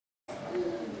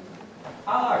I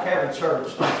like having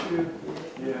church, don't you?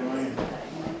 Yeah, man.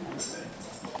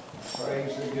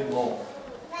 Praise the good Lord.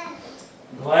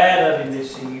 Glad of Him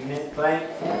this evening.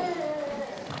 Thankful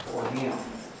for Him.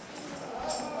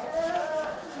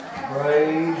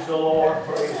 Praise the Lord.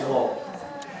 Praise the Lord.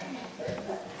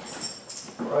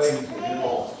 Praise the good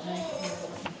Lord.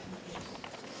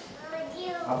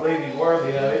 I believe He's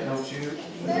worthy of it, don't you?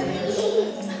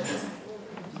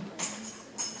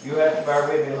 You have to bear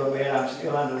with me a little bit. I'm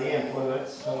still under the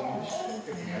influence. So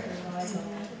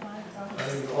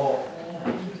praise the Lord.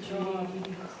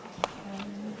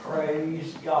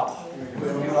 Praise God.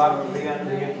 Would you like to be under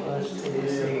the influence of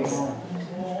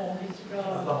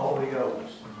the Holy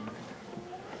Ghost?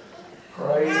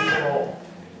 Praise the Lord.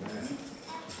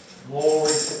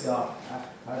 Glory to God.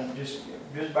 I just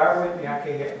bear with me. I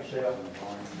can't help myself.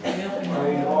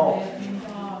 Praise the Lord.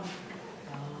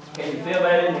 Can you feel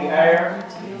that in the air?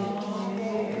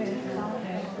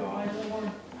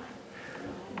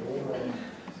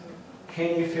 Can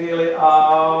you feel it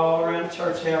all around the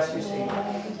church house this evening?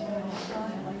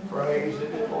 Praise the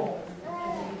good Lord.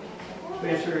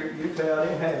 Spencer, you felt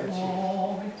it, haven't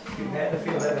you? You had to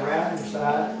feel that around your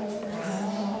side.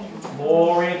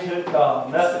 Glory to God.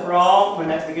 Nothing wrong when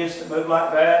that begins to move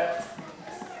like that.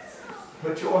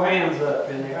 Put your hands up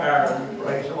in the air and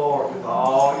praise the Lord with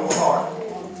all your heart.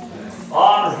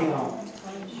 Honor Him.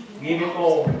 Give Him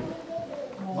glory.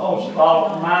 Most of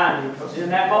all, remind Him, because in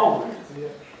that moment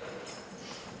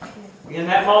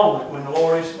when the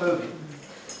Lord is moving,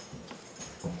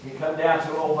 you come down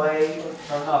to obey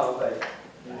or not obey.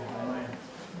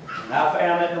 And I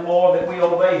found that the more that we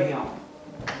obey Him,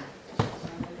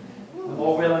 the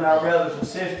more willing our brothers and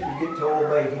sisters get to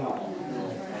obey Him.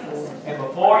 And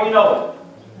before you know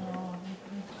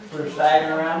it, we're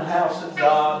standing around the house of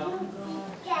God,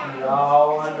 and we're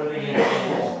all under the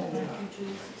influence.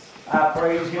 I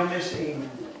praise Him this evening.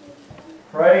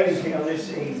 Praise Him this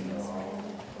evening.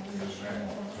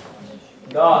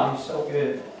 God is so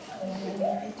good.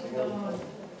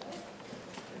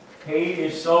 He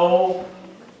is so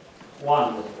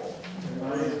wonderful.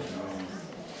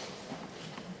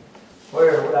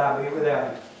 Where would I be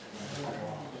without Him?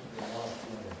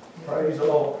 Praise the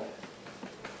Lord.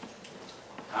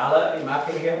 I love Him. I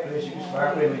can't help it. You just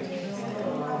bear with me.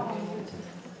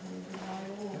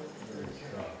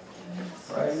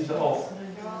 Praise the Lord.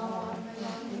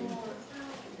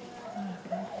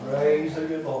 Praise the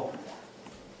good Lord.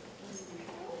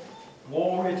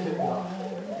 Glory to God.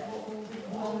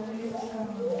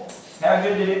 How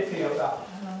good did it feel, God?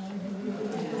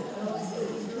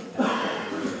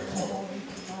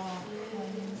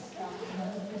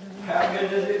 How good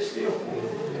does it still feel?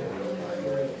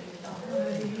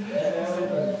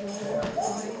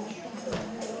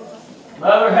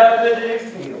 Mother, how good did it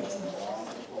feel?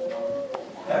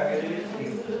 How good did it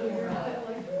feel?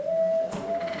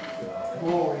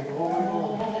 Glory, glory,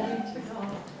 glory.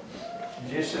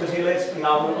 Just as He lets me,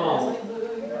 I'll move on.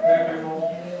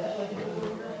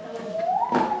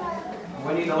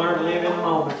 We need to learn to live in the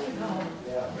moment.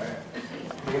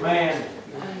 Amen.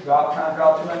 God trying to draw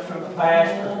too much from the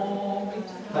past.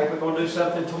 I think we're going to do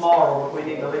something tomorrow, but we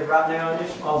need to live right now in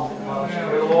this moment.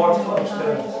 The Lord's close to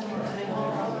us.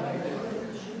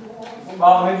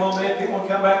 Bother me one minute, people will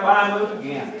come back by and move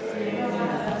again.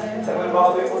 That would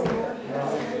bother me one minute.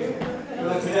 We're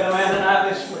looking at a man tonight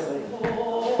this way.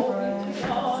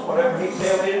 Whatever He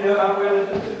tells me to do, I'm willing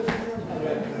to do.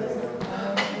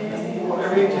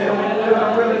 Whatever He tells me to do,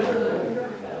 I'm willing to do.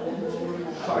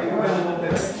 Are you willing to do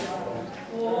it?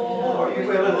 Are you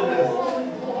willing to do it?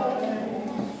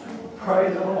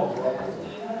 Praise the Lord.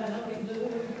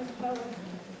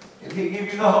 If He give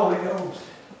you the Holy Ghost,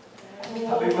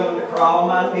 I'll be willing to crawl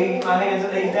on my hands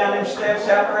and knees down them steps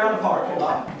out around the parking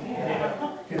lot.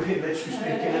 If He lets you speak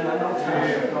in and I know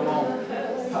time. Come on.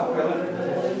 I'm willing to do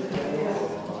it.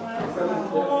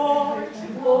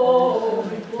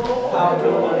 I'm willing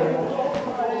to do it.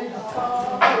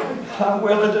 I'm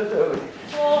willing to do it.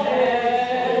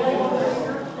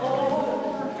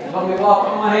 Let me walk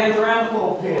on my hands around the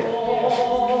pulpit.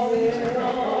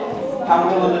 I'm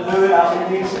willing to do it. I'll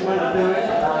be decent when I do it.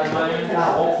 And I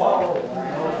won't follow.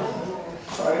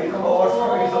 Praise the Lord.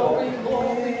 Praise the Lord.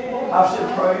 I said,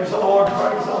 praise the Lord.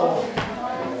 Praise the Lord.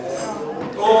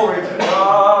 Glory to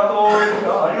God. Glory to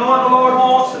God. You know what the Lord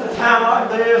wants at a time like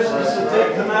this? Is to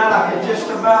take tonight. I can just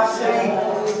about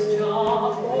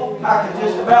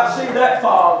see that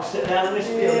fog sit down in this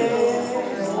building.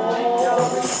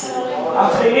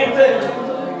 I've seen Him too.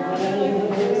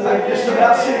 I can just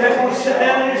about see that one sit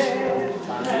down in this building.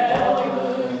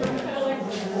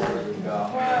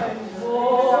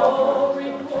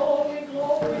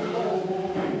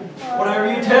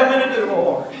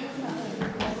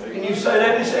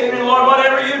 this evening, Lord,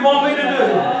 whatever you'd want me to do.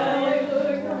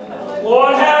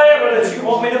 Lord, however that you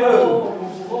want me to move.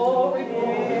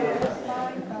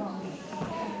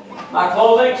 My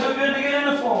clothes ain't too good to get in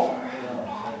the floor.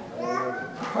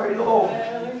 Praise the Lord.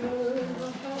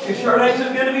 It sure ain't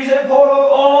too good to be set poured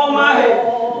all on my head.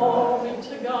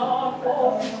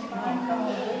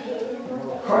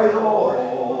 Praise the Lord.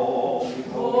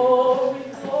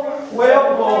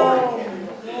 Well, glory.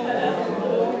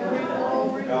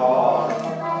 God.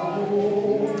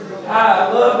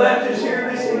 I love that this here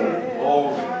this evening.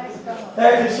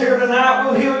 That this here tonight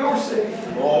will heal your sick.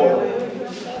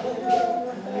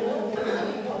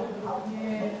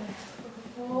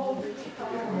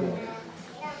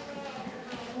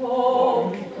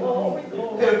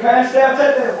 He'll cast out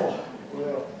that devil.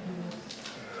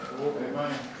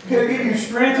 He'll give you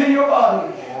strength in your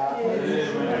body.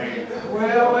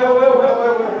 Well.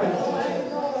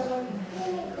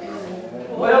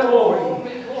 Well, glory.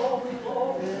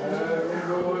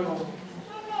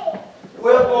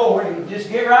 Well, glory. Just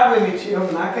get right with me,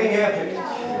 children. I can't help it.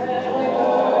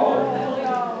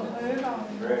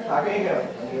 I can't help it.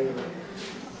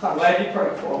 I'm glad you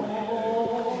prayed for me.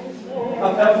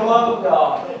 I felt the love of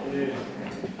God.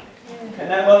 And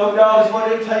that love of God is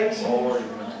what it takes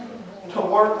to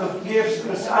work the gifts and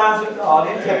the signs of God.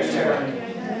 It takes charity.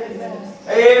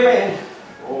 Amen.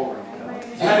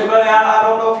 Anybody, I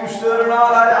don't know if you stood or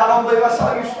not. I don't believe I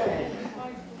saw you stand.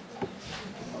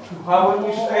 Why wouldn't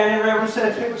you stand in reverence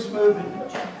that it was moving?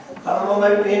 I don't know,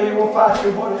 maybe the enemy will fight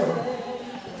you, whatever.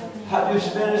 I've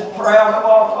just been as proud to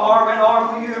walk arm in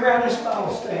arm with you around this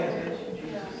Bible stand.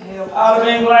 I'd have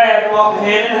been glad to walk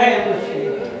hand in hand with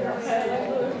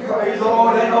you. Praise the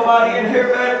Lord. Ain't nobody in here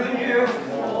better than you.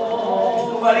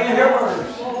 Nobody in here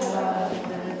worse.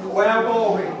 Well,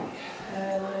 glory.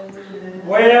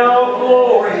 Well,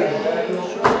 glory.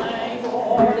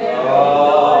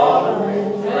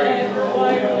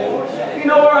 You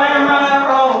know where I am right now,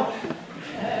 Ron?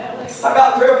 I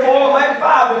got 3 or 4, maybe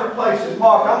 5 different places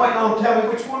marked. I'm waiting on them to tell me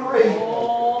which one to read.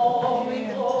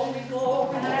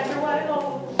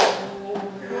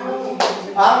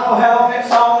 I don't know how long that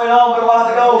song went on, but a while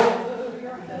ago,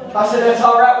 I said, that's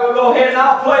all right, we'll go ahead and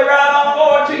I'll play right on,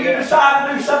 Lord, till you decide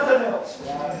to do something else.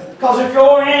 Because if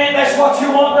you're in it, that's what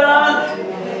you want done.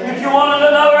 If you wanted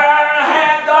another hour and a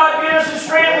half, God give us the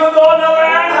strength, we'll go another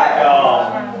hour and a half.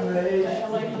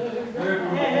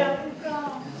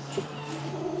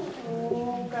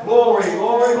 Glory,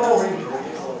 glory, glory.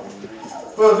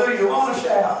 Well, do you want to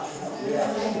shout?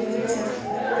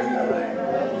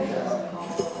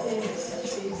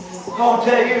 I'm going to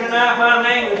tell you tonight, my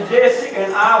name is Jesse,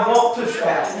 and I want to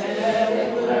shout.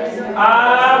 I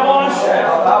want to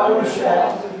shout. I want to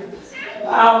shout. I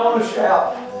want to shout.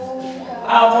 I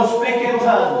want to speak in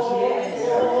tongues.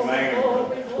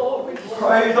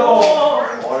 Praise the Lord.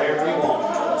 Whatever He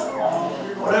wants.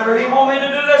 Whatever He wants me to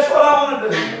do, that's what I want to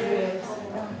do.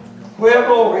 Well,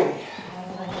 glory.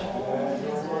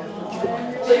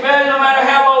 See, man, no matter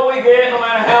how old we get, no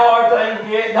matter how hard things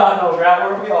get, God knows right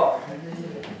where we are.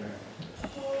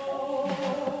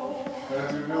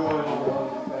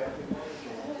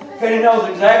 And He knows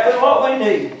exactly what we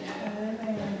need.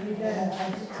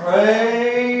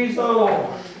 Praise the Lord.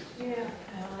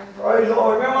 Praise the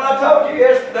Lord. Remember when I told you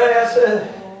yesterday, I said,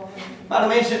 I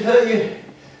mentioned to you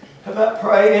about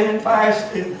praying and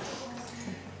fasting.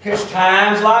 It's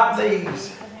times like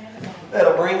these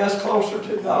that'll bring us closer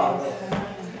to God.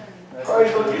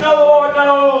 Praise the Lord. You know the Lord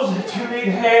knows that you need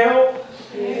help.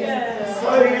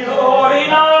 Praise the Lord. He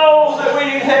knows that we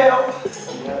need help.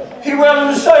 He's willing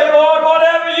to say, Lord,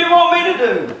 whatever you want me to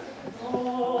do,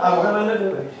 I'm willing to do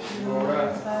it.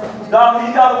 God,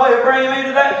 He's got a way of bringing me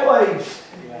to that place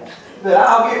that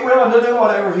I'll get willing to do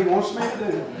whatever He wants me to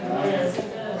do.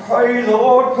 Praise the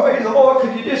Lord, praise the Lord.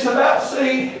 Could you just about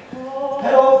see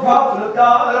that old prophet of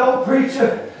God, that old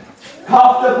preacher,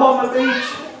 coughed up on the beach,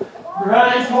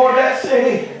 running toward that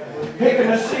city, picking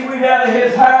the seaweed out of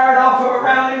his hair and off of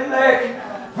around his neck,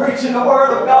 preaching the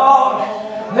Word of God.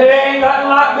 There ain't nothing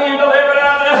like being delivered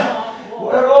out of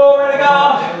the glory to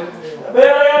God, the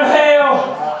belly of hell,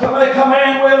 to make a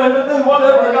man willing to do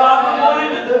whatever God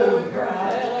wanted to do.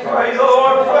 Praise the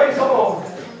Lord, praise the Lord.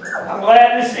 I'm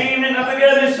glad this evening of the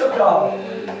goodness of God.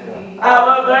 I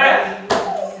love that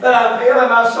I'm feeling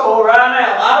my soul right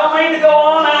now. I don't mean to go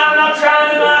on. I'm not trying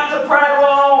tonight to prattle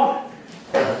on.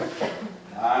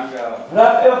 But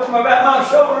I feel from about my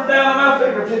shoulder down to my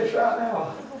fingertips right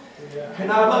now.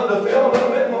 And I'd love to feel a little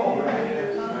bit more.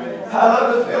 I'd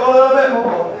love to feel a little bit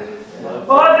more.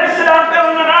 Lord, this is I'm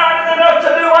feeling tonight enough to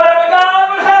do whatever God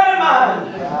would have in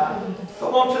mind. I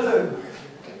want to do.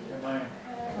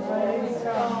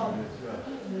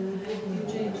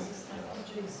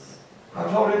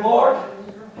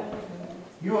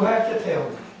 don't have to tell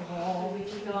me.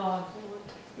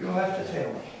 You don't have to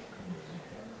tell me.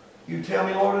 You tell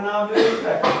me, Lord, and I'll do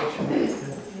exactly what you need to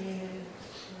do.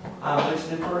 I'm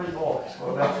listening for His voice.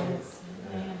 What about you?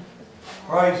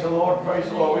 Praise the Lord, praise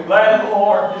the Lord. We're glad in the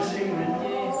Lord this evening.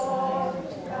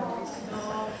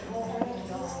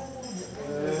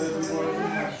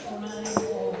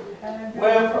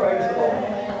 Well, praise the Lord.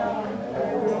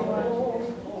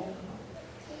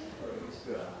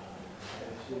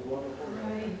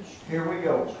 Here we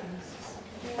go.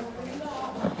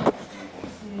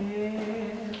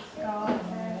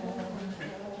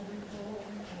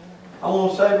 I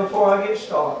want to say before I get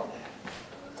started.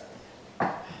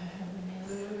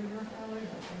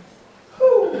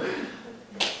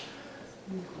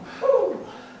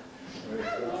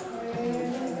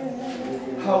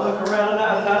 I look around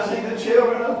tonight and I see the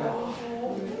children of God.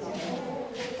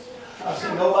 I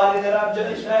see nobody that I've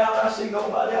judged out. I see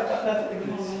nobody I've got nothing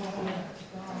against.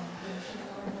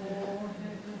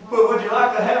 But would you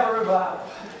like to have a revival?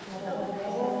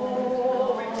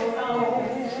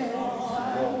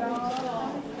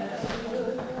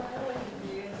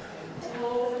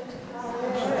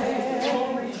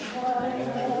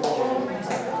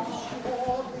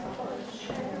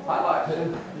 I'd like to.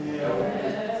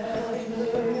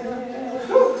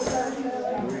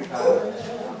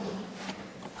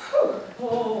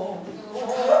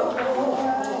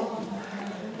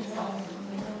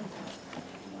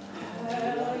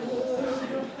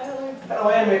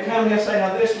 Come here and say,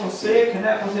 now this one's sick and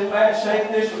that one's in bad shape,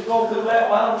 and this one's going through that.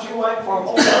 Why don't you wait for a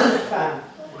whole other time?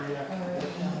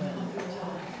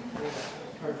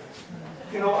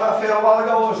 You know what I felt a while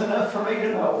ago was enough for me to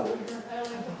know.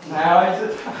 Now is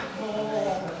the time.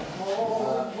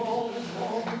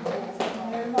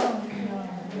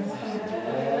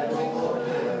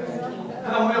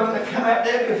 I'm willing to come out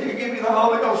there. If you give me the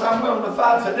Holy Ghost, I'm willing to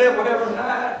fight the devil every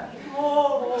night.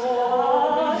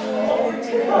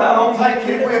 I don't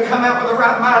think we'll come out with the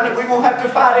right mind that we won't have to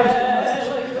fight him.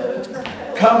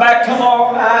 Come back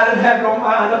tomorrow night and have your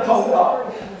mind upon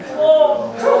God.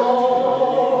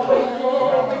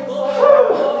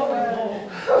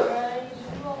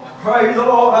 Praise the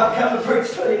Lord. I've come to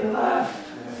preach to you tonight.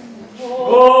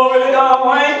 Glory to God,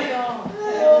 Wayne.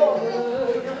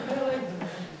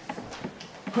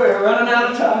 We're running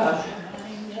out of time.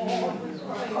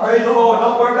 Praise the Lord.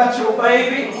 Don't worry about your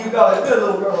baby. You got a good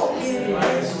little girl.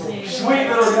 Sweet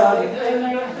little Johnny.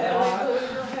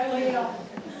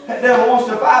 That devil wants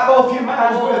to fight both your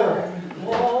minds with her.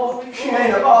 She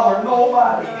ain't a bothering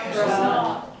nobody.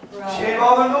 She ain't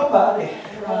bothering nobody.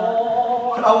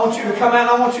 But I want you to come out and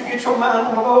I want you to get your mind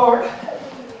on the Lord.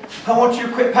 I want you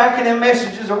to quit packing them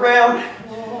messages around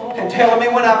and telling me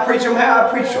when I preach them how I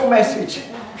preach your message.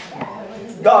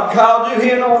 God called you, He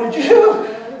anointed you.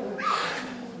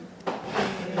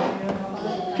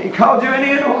 He called you and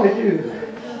He anointed you.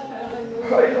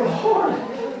 Praise the Lord.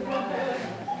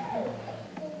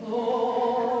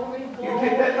 You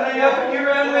pick that thing up and you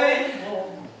run with it.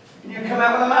 And you come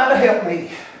out with a mind to help me.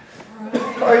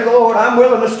 Praise the Lord. I'm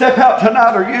willing to step out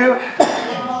tonight, are you?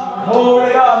 Glory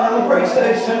to God. I'm going to preach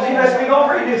today. As soon as He lets me go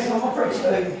read this, I'm going to preach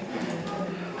today.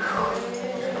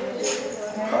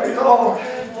 Praise the Lord.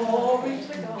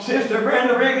 Sister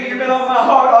Brenda Riggy, you've been on my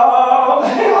heart all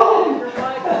day long.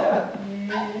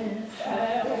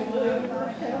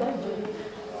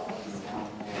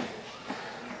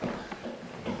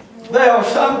 There are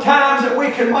some times that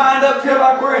we can wind up feel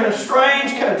like we're in a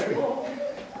strange country.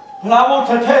 And I want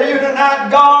to tell you tonight,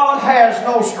 God has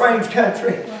no strange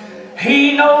country.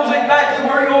 He knows exactly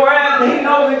where you're at, and He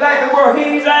knows exactly where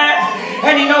He's at,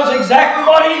 and He knows exactly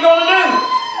what He's going to do.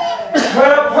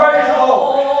 Well, praise the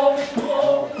Lord.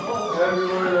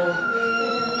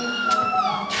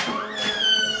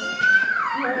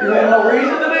 You have no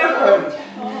reason to be afraid.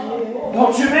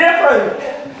 Don't you be afraid.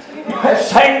 That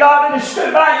same God that has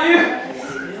stood by you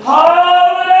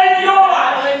all the days of your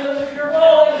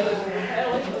life,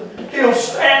 He'll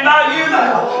stand by you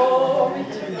now.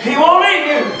 He won't leave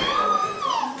you.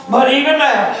 But even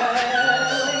now,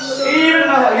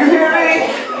 you hear me?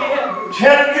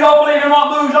 If you don't believe in what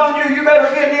moves on you, you better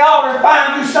get in the altar and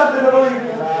find you something to believe in.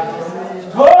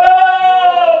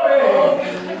 Glory!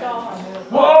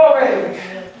 Glory!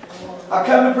 I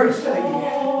come to preach to you.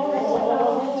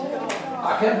 I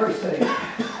come to preach to you.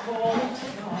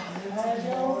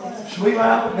 Sweet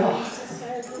Lamb of God.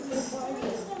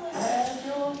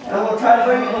 And I'm going to try to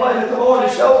bring it the way that the Lord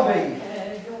has showed me.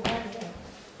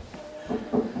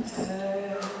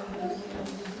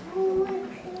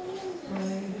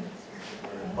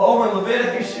 Over in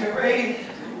Leviticus, you read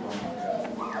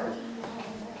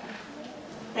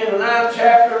in the 9th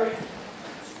chapter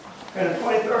and the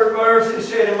 23rd verse, it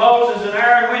said, and Moses and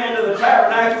Aaron went into the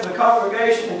tabernacle of the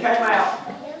congregation and came out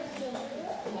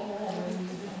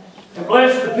and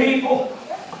blessed the people,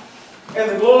 and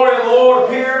the glory of the Lord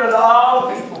appeared unto all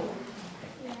the people.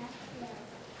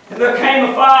 And there came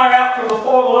a fire out from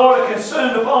before the Lord and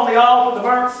consumed upon the altar the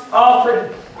burnt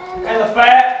offering and the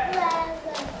fat,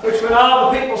 which when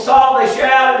all the people saw, they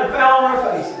shouted and fell on their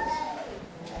faces.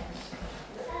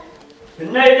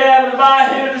 And Nadab and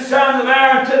Abihu, the sons of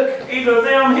Aaron, took either of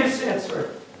them his censer,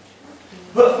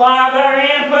 put fire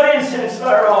therein, put incense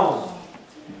thereon,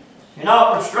 and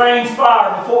offered strange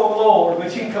fire before the Lord,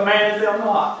 which he commanded them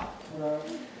not.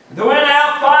 And there went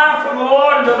out fire from the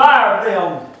Lord and devoured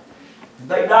them. And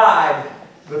they died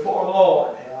before the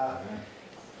Lord.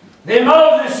 Then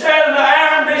Moses said unto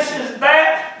Aaron, this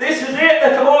is it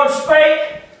that the Lord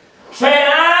spake,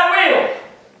 saying, I will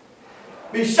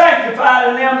be sanctified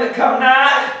in them that come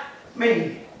nigh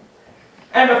me.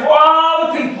 And before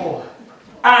all the people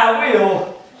I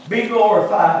will be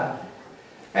glorified.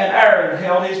 And Aaron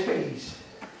held his peace.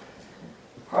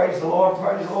 Praise the Lord,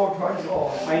 praise the Lord, praise the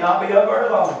Lord. May not be up very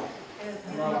long.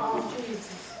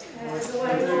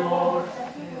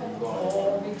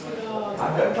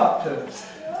 I don't talk to us.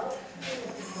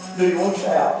 Do you want to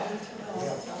shout?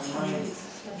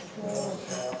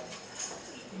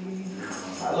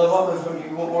 I love all those.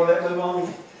 You want more of that live on me?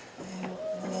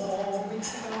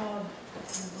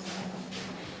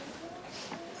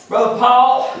 Brother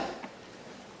Paul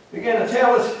began to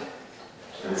tell us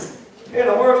in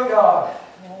the Word of God.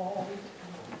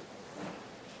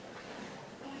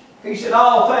 He said,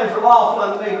 all things are lawful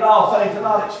unto me, but all things are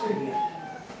not expedient.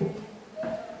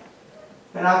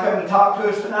 And I come to talk to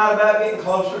us tonight about getting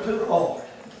closer to the Lord.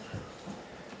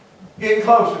 Getting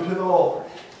closer to the Lord.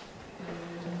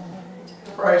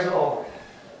 Praise the Lord.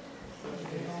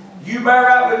 You bear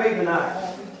out with me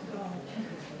tonight.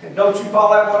 And don't you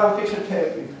fall out what I'm fixing to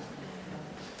tell you.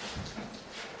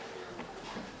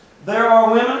 There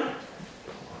are women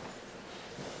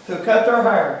who cut their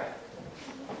hair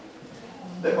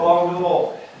that belong to the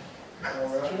Lord.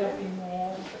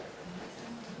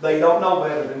 They don't know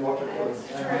better than what they're doing.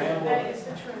 That is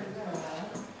the truth.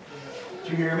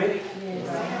 Did you hear me?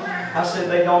 I said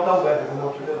they don't know better than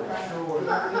what they're doing.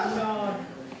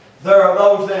 There are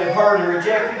those that have heard and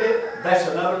rejected it. That's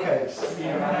another case.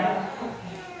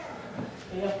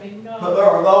 But there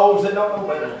are those that don't know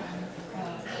better.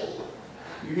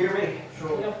 You hear me?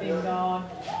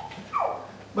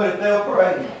 But if they'll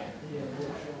pray,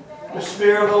 the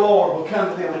Spirit of the Lord will come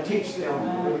to them and teach them.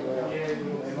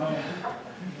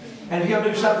 And He'll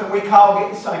do something we call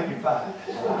getting sanctified.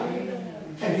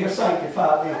 And He'll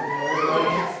sanctify them.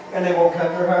 And they won't cut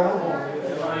their hair no more.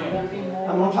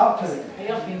 I'm going to talk to them.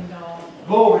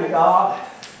 Glory to God.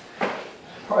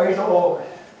 Praise the Lord.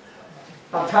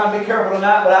 I'm trying to be careful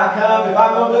tonight, but I come. If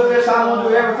I'm going to do this, I'm going to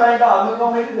do everything God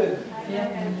wants me to do.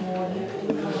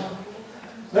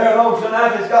 There are those tonight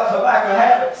that's got tobacco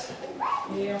habits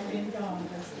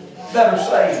that are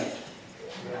saved.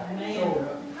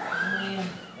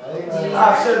 I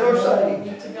said they're saved.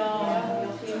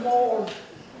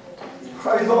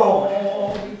 Praise the Lord.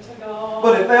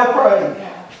 But if they'll pray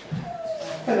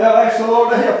and they'll ask the Lord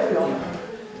to help them,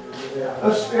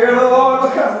 the Spirit of the Lord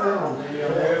will come to them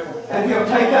and He'll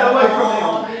take that away from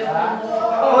them.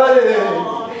 Hallelujah.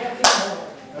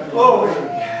 Glory.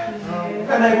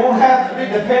 And they won't have to be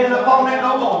dependent upon it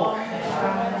no more.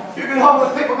 You can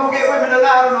hope if people going to get women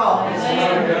tonight or not.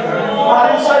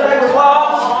 I didn't say they was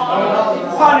lost.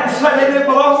 I didn't say they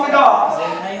didn't belong to God.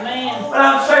 But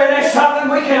I'm saying there's something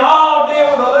we can all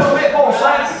deal with a little bit more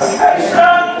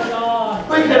sanctification.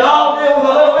 We can all deal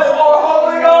with a little bit more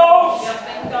Holy Ghost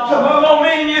to move on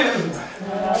me and you.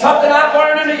 Something I've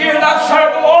learned in the years I've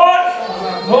served the Lord.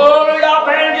 Glory to God,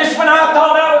 man, just when I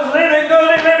thought I was living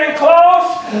good and living close,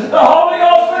 the Holy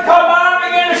Ghost would come by and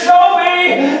begin to show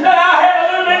me that I had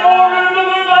a little bit more room to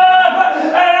move up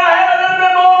and I had a little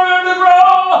bit more room to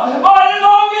grow. But as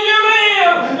long as you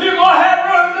live, you're going to have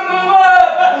room to move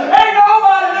up. Ain't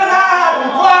nobody tonight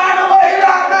flying away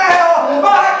right now.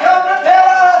 But I come to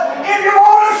tell us, if you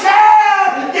want to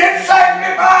shout, get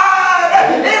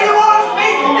sanctified. If you want to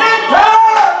speak in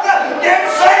tongues, get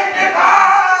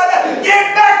sanctified.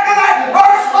 Get back to that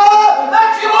first love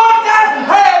that you want to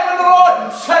have when the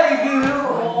Lord save you.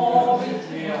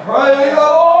 Praise the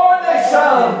Lord, they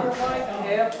some.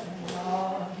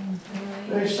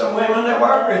 There's some women that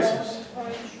wear breeches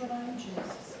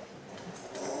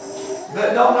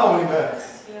that don't know any better.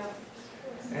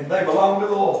 And they belong to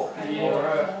the Lord.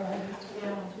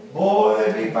 Boy,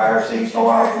 they'd be Pharisees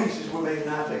for our pieces with me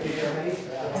tonight. They can hear me.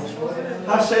 I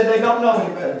said they don't know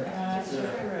any better.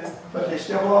 but they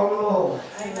still belong to the Lord.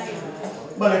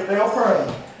 But if they'll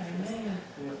pray,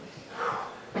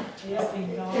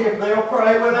 if they'll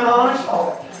pray with an honest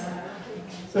heart,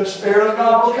 the Spirit of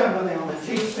God will come to them and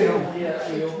teach them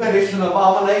that it's an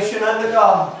abomination unto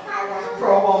God for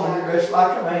a woman to dress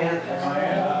like a man,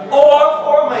 or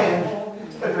for a man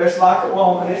to dress like a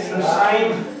woman. It's the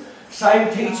same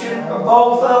teaching of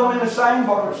both of them in the same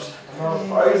verse.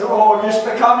 Praise the Lord. Just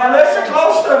because, now listen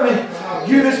close to me.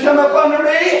 You just come up under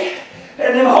me,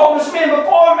 and them homeless men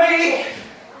before me,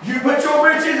 you put your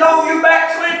britches on, you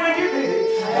backslid when you did it.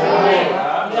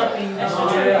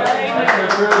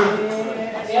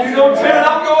 You don't trim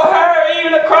up your hair,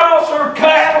 even across or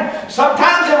cut.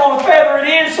 Sometimes they want to feather it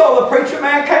in so the preacher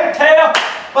man can't tell.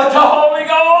 But the Holy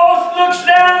Ghost looks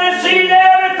down and sees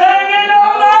everything and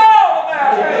knows all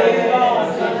about it.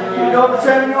 You don't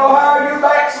trim your hair, you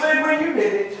backslid when you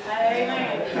did it.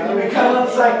 And you become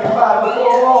unsanctified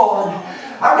before the Lord.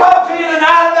 I talk to you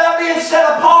tonight about being set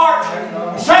apart.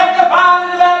 Sanctified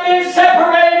is about being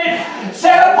separated.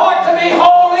 Set apart to be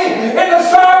holy in the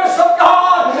service of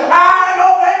God. I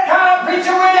know that kind of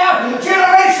preacher went out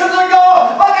generations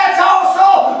ago, but that's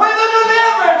also when the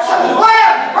deliverance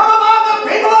went from among the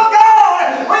people of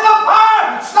God. When the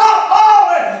fire stopped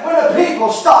falling. When the people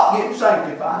stopped getting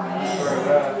sanctified.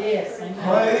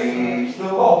 Praise the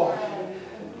Lord.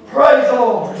 Praise the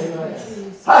Lord.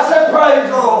 I said praise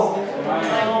the Lord.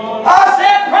 I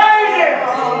said praise Him.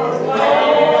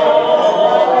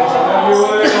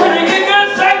 When you get good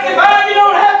sanctified, you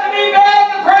don't have to be bad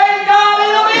to praise God.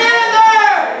 It'll be in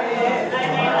there.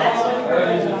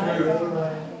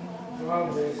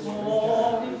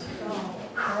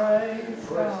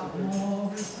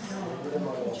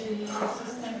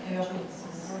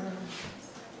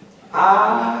 I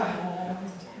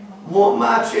want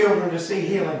my children to see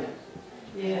healing.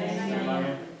 Yes.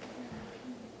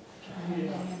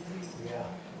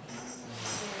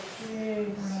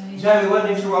 Jamie,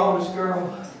 wasn't it your oldest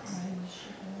girl?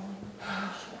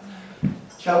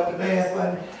 Choked to death,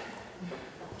 wasn't it?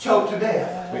 Choked to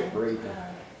death. Quit breathing.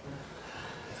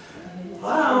 Well,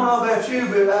 I don't know about you,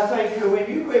 but I think when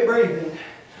you quit breathing,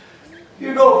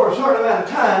 you go for a certain amount of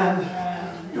time,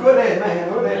 you're a dead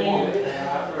man, you're a dead woman.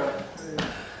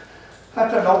 Right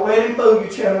there, don't let him move you,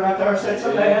 children. Right there, set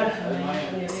some down.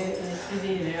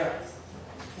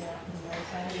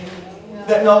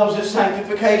 That knows that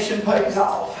sanctification pays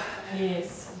off.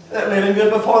 Yes. That living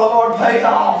good before the Lord pays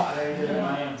off.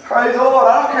 Praise the Lord.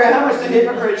 I don't care how much the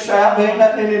hypocrites shout, there ain't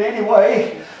nothing in it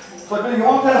anyway. But do you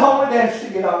want that holy dance to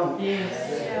get on?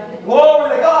 Yes. Glory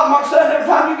to God. Mark says every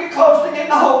time you get close to getting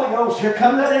the Holy Ghost, here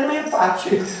comes that enemy and fight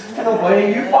you. And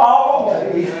away you fall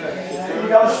away. You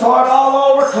got to start all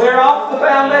over, clear off the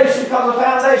foundation, because the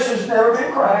foundation's never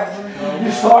been cracked.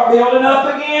 You start building up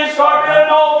again, start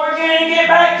building over again, and get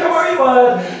back to where you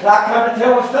was. I come to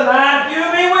tell us tonight, you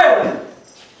be willing.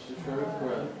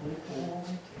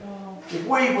 If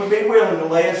we would be willing to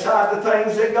lay aside the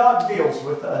things that God deals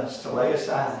with us to lay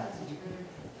aside,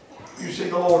 you see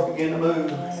the Lord begin to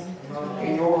move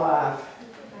in your life.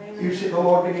 You see the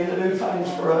Lord begin to do things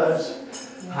for us.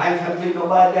 I ain't come to beat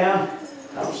nobody down.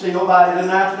 I don't see nobody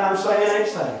tonight that I'm saying ain't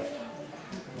saved.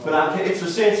 But it's a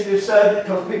sensitive subject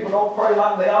because people don't pray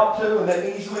like they ought to, and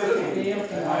they easily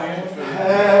offend.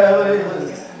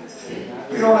 Hallelujah.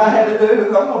 You know what I had to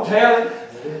do? I'm going to tell it.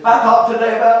 I talked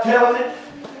today about telling it.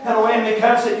 And the enemy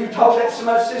comes and said, you told that so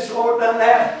much, this Lord done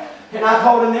that. And I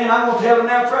told him then, I'm going to tell him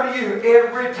now in front of you.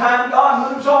 Every time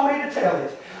God moves on me to tell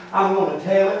it, I'm going to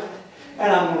tell it,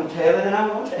 and I'm going to tell it, and I'm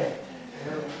going to tell it.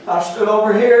 I stood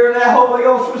over here, and that Holy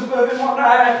Ghost was moving one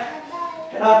night.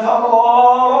 And I thought,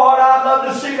 oh, Lord, I'd love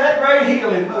to see that great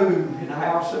healing move in the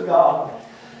house of God.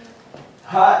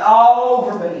 All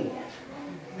over me.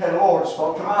 And the Lord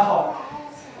spoke to my heart.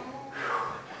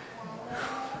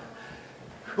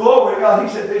 Glory to God.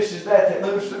 He said, this is that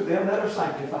moves through them that are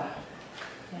sanctified.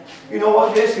 You know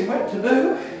what Jesse went to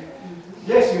do?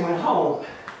 Jesse went home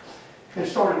and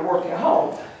started to work at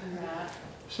home.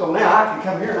 So now I can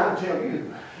come here and I can tell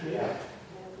you.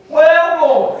 Well,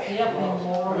 Lord.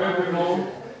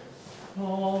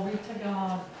 Glory to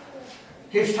God.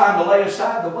 It's time to lay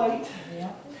aside the weight.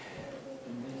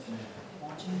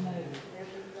 Watch him move.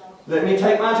 Let me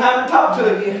take my time and talk to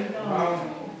you.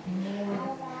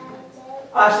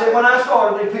 I said when I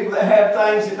started, the people that have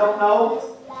things that don't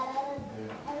know,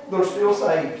 they're still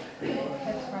saved.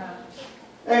 That's right.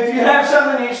 And if you have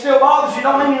something that still bothers you,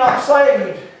 don't mean you're not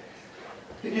saved.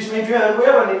 It just means you're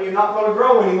unwilling and you're not going to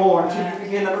grow anymore until you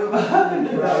begin to move up and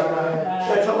do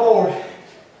that. That the Lord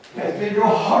has been your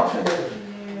heart to do.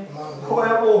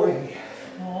 Well, glory.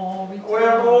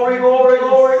 Well, glory, glory,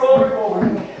 glory, glory, glory.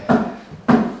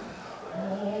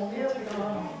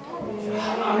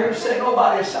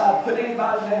 nobody aside, put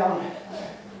anybody down.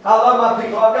 I love my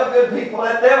people. I've got good people.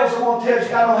 That devil's the one who tells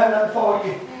you I don't have nothing for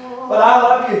you. But I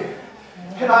love you.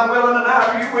 And I'm willing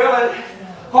tonight. Are you willing?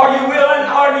 Are you willing?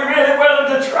 Are you really willing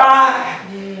to try?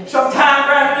 Sometimes,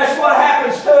 Brandon, that's what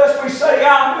happens to us. We say,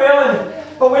 I'm willing.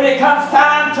 But when it comes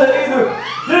time to either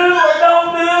do or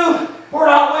don't do, we're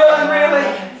not willing really.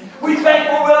 We think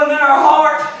we're willing in our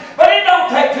heart. But it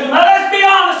don't take too much. Let's be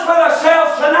honest with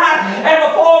ourselves tonight and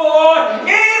before the Lord.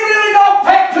 It really don't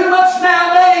take too much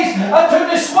nowadays to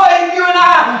dissuade you and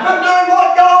I from doing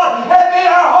what God has been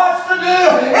our hearts to do.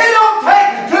 It don't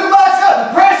take too much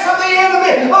press of the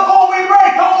enemy before we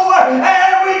break over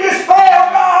and we just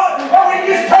fail God and we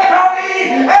just take our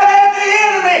knee and let the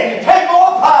enemy take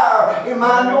more power in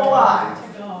my and your life.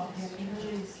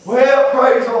 Well,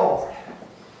 praise the Lord.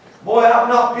 Boy, I've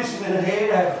knocked this in the head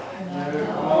out.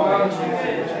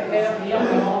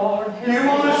 You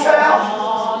want to shout?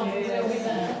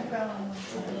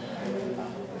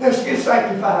 Let's get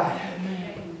sanctified.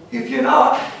 If you're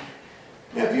not,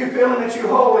 if you're feeling that you're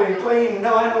holy and clean and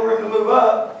don't have no room to move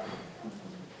up,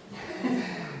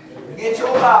 get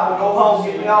your Bible, go home,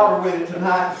 get the altar with it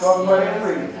tonight, start praying and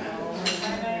reading.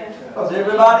 Because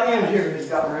everybody in here has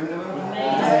got room to move up.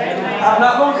 I'm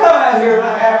not going to come out here and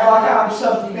act like I'm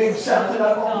some big something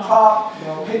up on top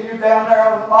and you're down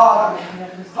there on the bottom.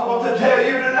 I want to tell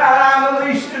you tonight I'm the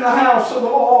least in the house of the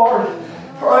Lord.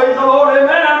 Praise the Lord,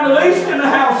 amen. I'm the least in the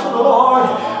house of the Lord.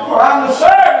 For I'm the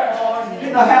servant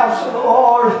in the house of the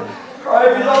Lord.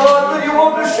 Praise the Lord. Do you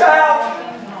want to shout?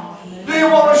 Do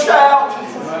you want to shout?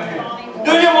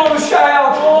 Do you want to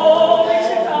shout?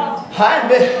 I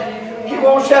bet. You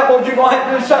won't shout, but you're going to have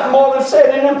to do something more than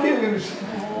sit in them pews.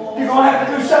 You're going to have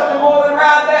to do something more than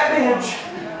ride that bench.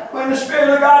 When the Spirit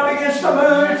of God begins to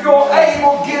move, if you're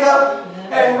able, get up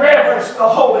and reverence the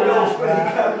Holy Ghost when He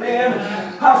comes in.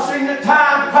 I've seen the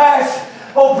time pass.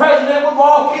 Old president would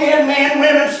walk in, men,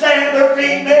 women stand at their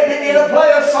feet, they'd begin to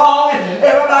play a song, and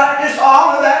everybody just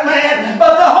honor that man.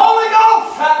 But the Holy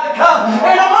Ghost tried to come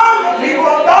in among the people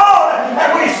of God,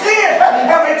 and we see it,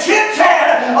 and we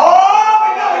chit-chat. Oh,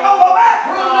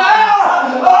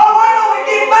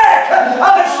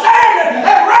 understanding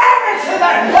and reverence in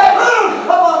that move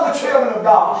among the children of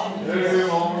God.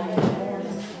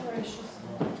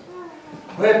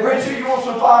 Well, preacher, you want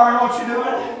some fire in what you're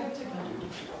doing?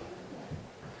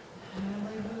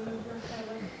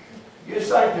 Get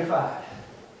sanctified.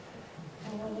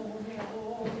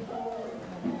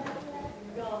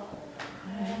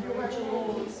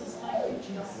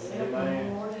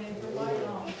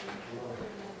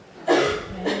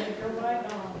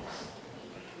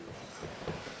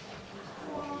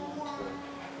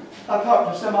 I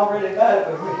talked to some already about it,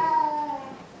 but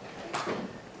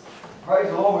praise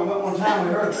the Lord, we went one time,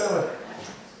 we heard a fellow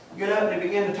get up and he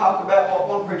began to talk about what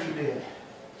one preacher did.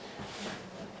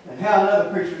 And how another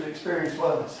preacher's experience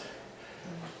was.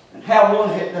 And how one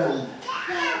had done.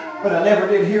 But I never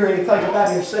did hear anything about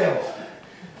himself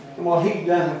and what he'd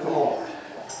done with the Lord.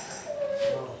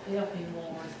 Help him,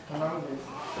 Lord.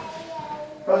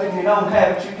 Because if you don't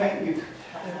have it, you can't use it.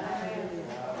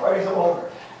 Praise the Lord.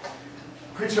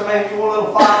 Preacher man, you want a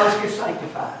little fire? Let's get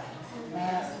sanctified.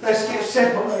 Let's get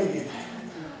separated.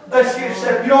 Let's get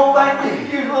separated. You don't think we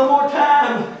could use a little more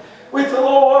time with the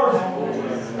Lord?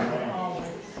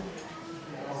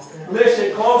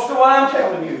 Listen close to what I'm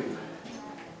telling you.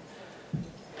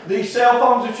 These cell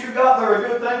phones that you got, they're a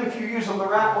good thing if you use them the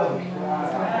right way.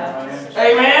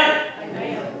 Amen?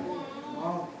 Amen.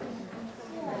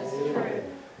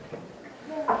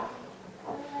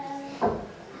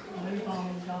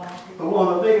 But one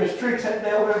of the biggest tricks that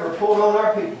devil ever pulled on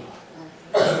our people.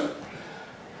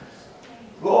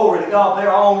 Glory to God,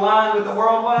 they're online with the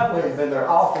World Wide Web and they're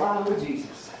offline with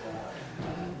Jesus.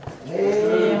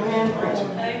 Amen, preacher.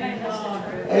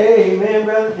 Amen,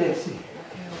 Brother Dixie.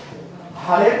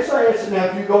 I didn't say it's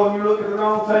enough. You go and you look at the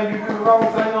wrong thing, you do the wrong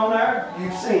thing on there,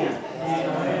 you've sinned.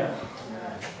 Amen.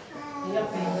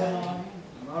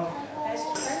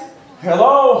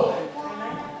 Hello?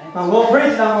 I'm going to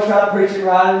preach, and I'm going to try to preach it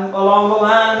right along the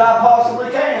lines I possibly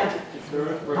can.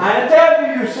 I ain't telling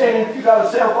you you're sinning if you got a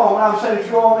cell phone. I'm saying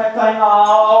you're on that thing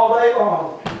all day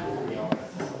long.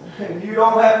 And you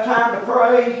don't have time to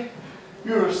pray,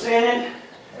 you're sinning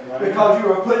because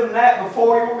you are putting that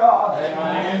before your God.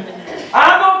 Amen.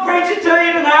 I'm going to preach it to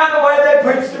you tonight the way they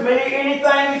preach to me. Anything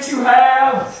that you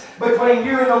have between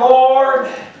you and the Lord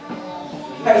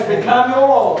has become your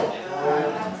Lord,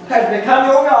 has become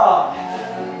your God.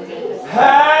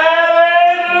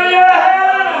 Hallelujah,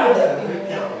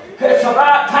 hallelujah. It's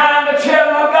about time the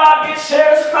children of God get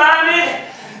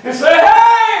serious-minded and say,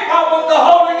 hey, I want the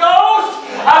Holy Ghost.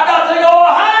 I've got to go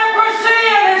 100%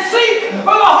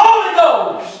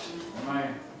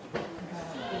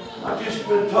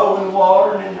 put a toe in the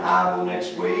water and then I will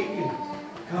next week and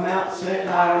come out and sit and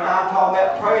I'm talking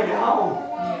about praying at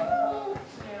home.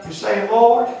 You're saying,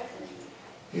 Lord,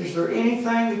 is there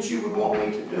anything that you would want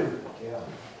me to do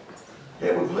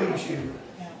that would please you?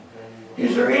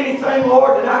 Is there anything,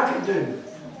 Lord, that I can do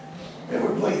that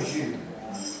would please you?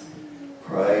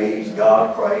 Praise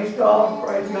God, praise God,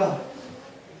 praise God.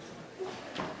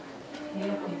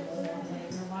 Help him,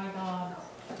 Savior, my God.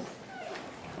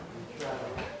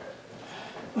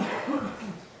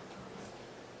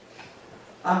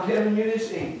 I'm telling you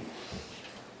this evening,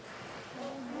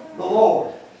 the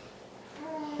Lord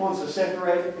wants to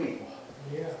separate the people.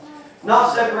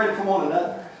 Not separated from one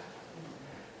another,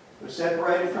 but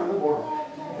separated from the world.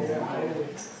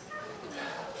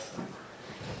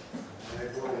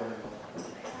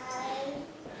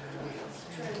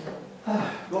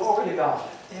 Glory to God.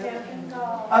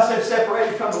 I said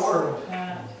separated from the world.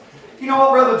 You know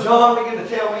what Brother John began to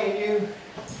tell me and you?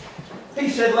 He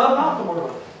said, love not the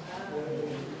world.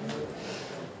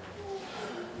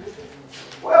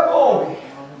 Well, glory.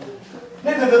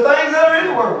 Neither the things that are in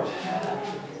the world.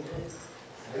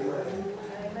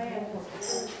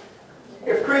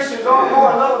 If Christians aren't more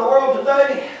in love with the world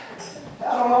today,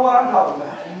 I don't know what I'm talking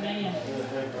about.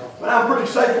 But I'm pretty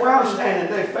safe where I'm standing.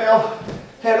 They fell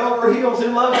head over heels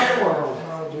in love with the world.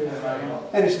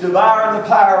 And it's devouring the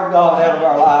power of God out of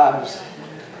our lives.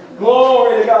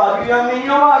 Glory to God. You young men, you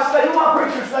know why I say, you know why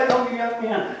preachers say don't you young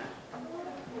men?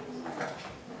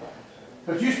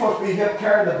 Because you're supposed to be helping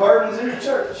carry the burdens in the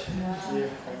church.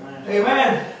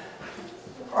 Amen.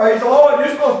 Praise the Lord.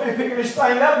 You're supposed to be picking this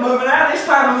thing up, moving out. It's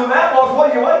time to move out, boys.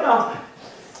 What are you waiting on?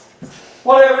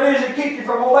 Whatever it is that keeps you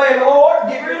from obeying the Lord,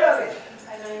 get rid of it.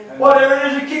 Whatever it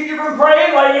is that keeps you from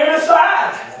praying, lay it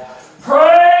aside.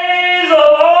 Praise the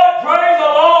Lord. Praise the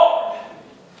Lord.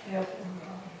 Help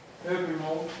him,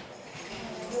 Lord.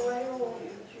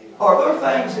 Are there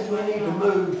things that we need to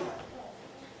move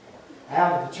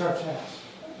out of the church house?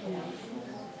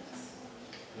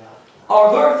 Are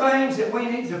there things that we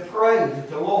need to pray that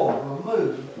the Lord will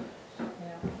move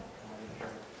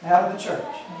out of the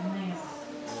church?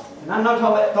 And I'm not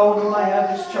talking about throwing them away out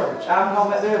of this church. I'm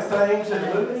talking about there are things that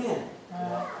are moving in.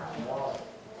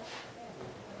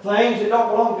 Things that don't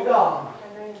belong to God.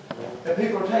 That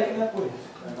people are taking up with.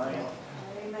 Amen.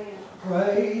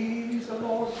 Praise the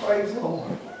Lord. Praise the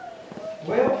Lord.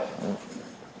 Well,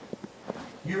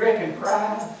 you reckon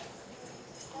pride?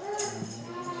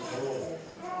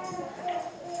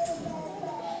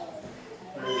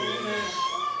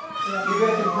 You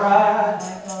reckon pride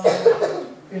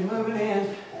is moving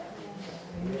in?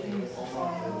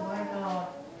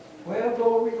 Well,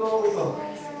 glory, glory, glory.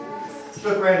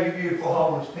 Look around you beautiful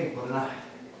homeless people tonight.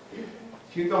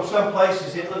 If you go some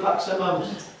places, it looks like some of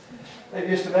them, they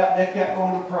just about decked out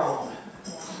going to prom.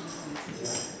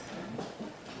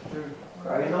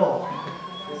 Praise the Lord.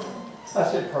 I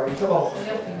said, praise the Lord.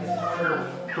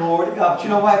 Glory to God. But you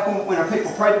know what? When our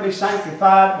people pray to be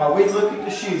sanctified, while we look at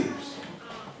the shoes.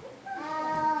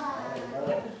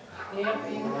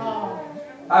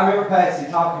 I remember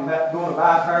Patsy talking about going to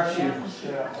buy a pair of shoes.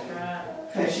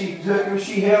 And she took them,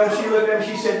 she held them, she looked at them,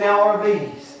 she said, now are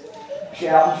these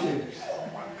shouting shoes?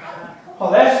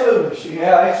 Oh, that's foolish.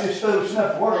 Yeah, it's just foolish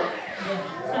enough to work.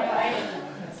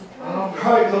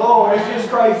 Praise the Lord, it's just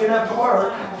crazy enough to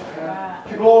work.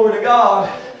 Glory to God.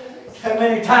 How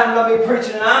many times I've been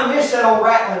preaching, and I miss that old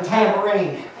rattling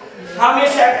tambourine. I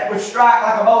miss that would strike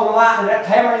like a bolt of lightning. That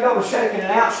tambourine goes shaking,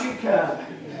 and out she'd come.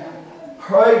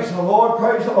 Praise the Lord,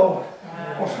 praise the Lord.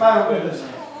 What's the matter with us?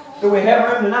 Do we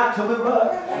have room tonight to move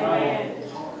up? Amen.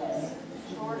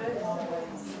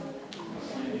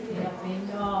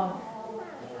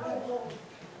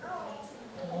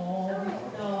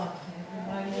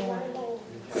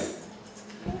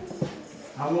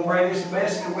 I'm going to bring this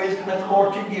message of wisdom that the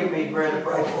Lord can give me, brother.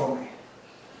 Pray for me.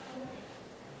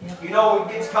 You know, it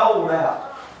gets cold out.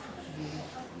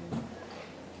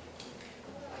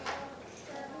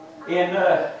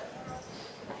 And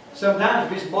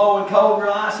sometimes if it's blowing cold or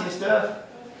icy and stuff,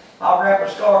 I'll wrap a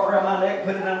scarf around my neck,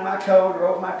 put it under my coat or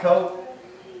over my coat.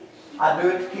 I do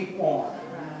it to keep warm.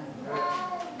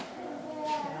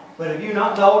 But if you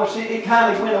not noticed it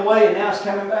kind of went away and now it's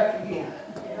coming back again.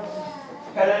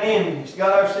 Got an enemies,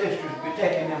 got our sisters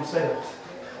protecting themselves.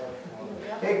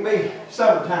 It can be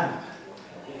summertime.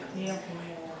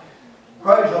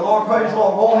 Praise the Lord, praise the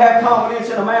Lord. Won't have confidence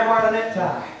in a man wearing a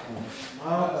necktie.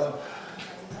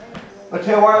 But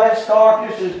tell where that scarf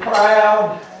just as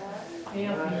proud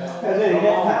as any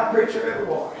necktie preacher ever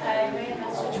wore. Amen.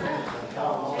 That's the truth.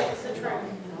 That's the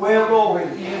truth. Well, glory.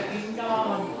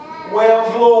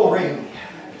 Well, glory.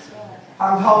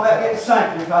 I'm talking about getting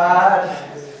sanctified.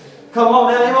 Come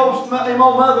on now, them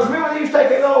old mothers, remember they used to take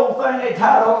that old thing they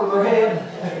tied over their head?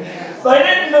 They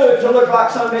didn't do it to look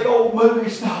like some big old movie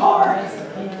star.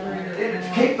 It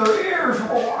to keep their ears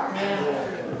warm.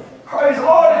 Praise the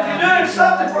Lord. If you're doing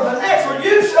something for the natural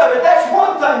use of it, that's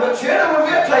one thing. But you know, when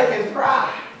we're taking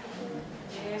pride.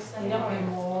 Yes, help me,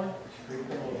 Lord.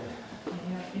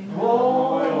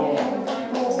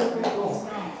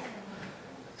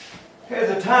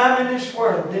 There's a time in this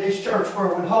world, in this church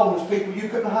world, when homeless people, you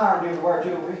couldn't hire them to wear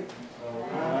jewelry.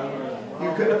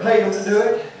 You couldn't have paid them to do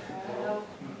it.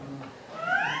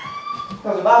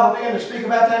 Because the Bible began to speak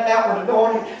about that outward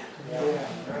adorning.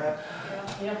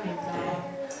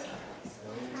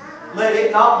 Let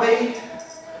it not be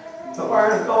the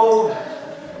wearing of gold.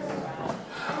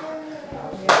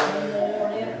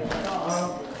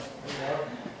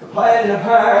 The plaiting of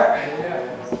hair.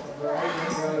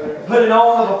 Putting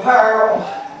on of apparel.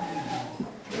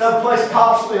 Another place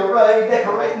costly array,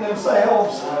 decorating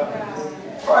themselves.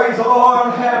 Praise the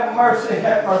Lord, have mercy,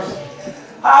 have mercy.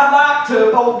 I'd like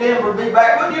to, old Denver, be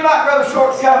back. Wouldn't you like Brother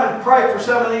Short to come and pray for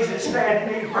some of these that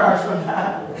stand in need of prayer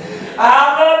sometime?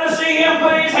 I'd love to see him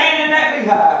put his hand in that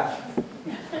beehive.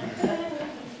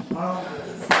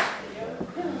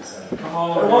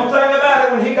 But one thing about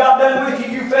it, when he got done with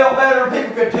you, you felt better and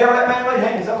people could tell that man laid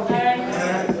hands on you.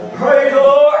 Praise the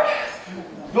Lord.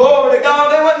 Glory to God.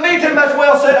 They wouldn't need too much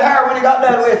well said of hair when he got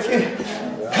done with you.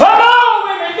 Come on,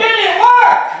 women, get it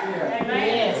work.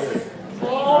 Yes.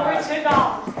 Glory to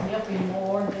God. Help me,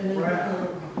 Lord.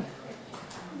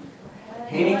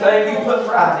 Anything you put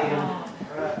pride in,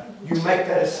 you make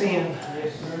that a sin.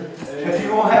 If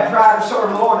you won't have pride to serve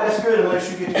the Lord, that's good unless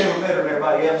you get to feel better than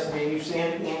everybody else and then you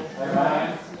sin again.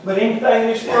 But anything in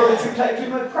this world that you take too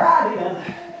much pride in,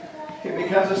 it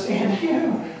becomes a sin to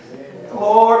you.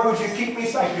 Lord, would you keep me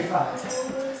sanctified?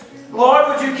 Lord,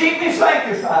 would you keep me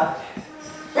sanctified?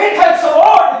 It takes the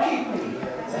Lord to keep me.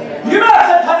 You might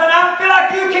say something, I feel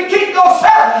like you can keep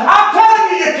yourself. I'm telling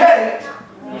you, you can't.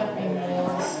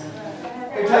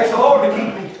 It takes the Lord to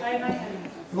keep me.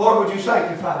 Lord, would you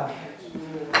sanctify me?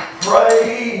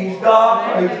 Praise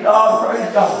God, praise God,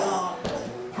 praise God.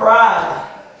 Pride.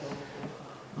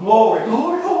 Glory,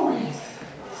 glory, glory.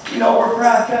 You know where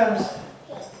pride comes?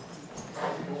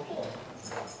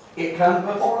 It comes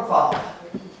before the fall.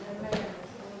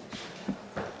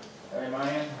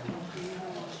 Amen.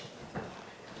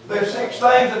 There's 6 things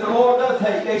that the Lord does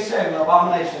hate. There's 7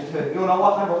 abominations to it. You know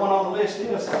what number 1 on the list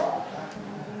is? A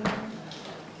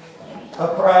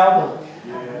proud look.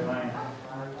 Amen.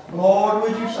 Lord,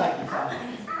 would you sanctify me?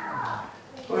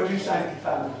 Would you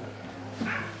sanctify me?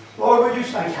 Lord, would you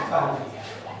sanctify me?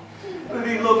 Look at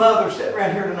these little mothers sitting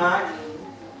right here tonight.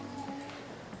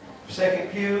 Second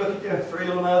pew, look at the 3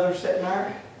 little mothers sitting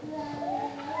there.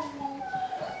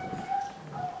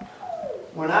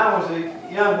 When I was a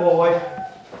young boy,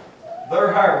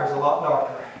 their hair was a lot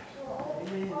darker.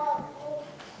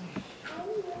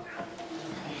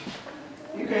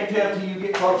 You can't tell till you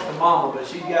get close to Mama, but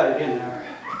she's got it in there.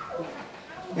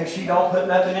 And she don't put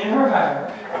nothing in her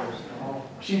hair.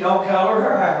 She don't color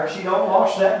her hair. She don't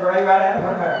wash that gray right out of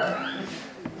her hair.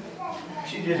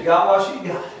 She just got what she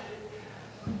got.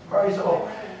 Praise the Lord.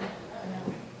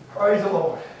 Praise the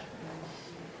Lord.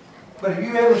 But have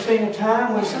you ever seen a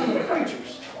time when some of the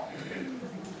preachers,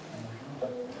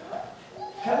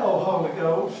 hello, Holy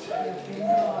Ghost.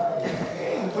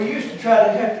 We used to try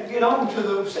to have to get on to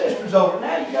the sisters over.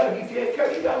 Now you got to get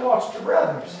careful. You got to watch the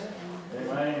brothers.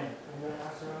 Amen.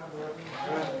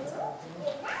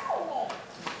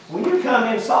 When you come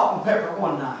in salt and pepper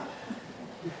one night,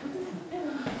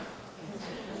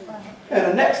 and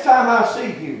the next time I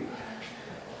see you,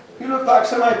 you look like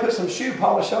somebody put some shoe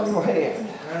polish on your head.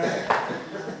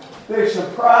 There's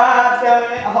some pride down in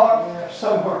that heart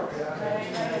somewhere.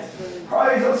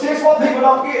 Praise the Lord. See, it's what people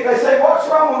don't get. They say, what's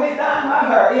wrong with me dyeing my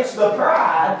hair? It's the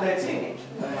pride that's in it.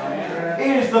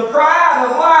 It is the pride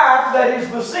of life that is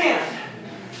the sin.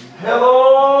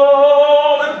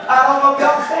 Hello. I don't know if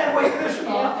y'all understand the way this or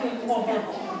not.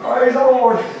 Praise the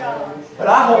Lord. But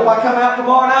I hope I come out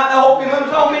tomorrow night and I hope He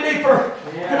moves on me deeper.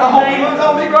 And I hope He moves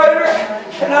on me greater.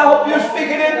 And I hope you're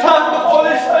speaking in tongues before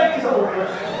this thing is over.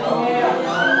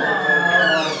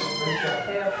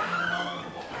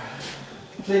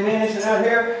 See me sitting out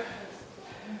here?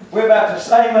 We're about the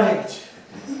same age.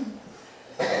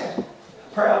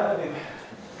 Proud of Him.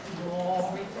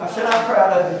 I said I'm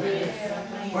proud of Him.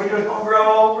 We're just going to grow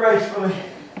old gracefully.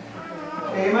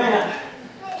 Amen.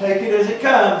 Take it as it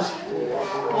comes.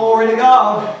 Glory to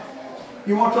God.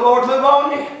 You want the Lord to move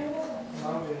on you?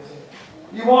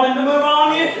 You want Him to move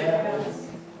on you?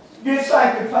 Get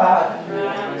sanctified.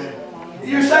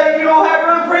 You say you don't have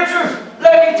room, preacher?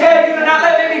 Let me tell you tonight,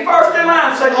 let me be first in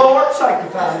line. Say, Lord,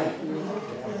 sanctify me.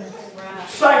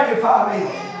 Sanctify me.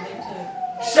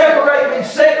 Separate me.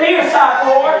 Set me aside,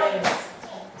 Lord.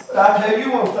 But I tell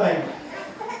you one thing.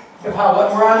 If I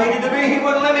wasn't where I needed to be, He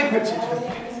wouldn't let me preach it to you.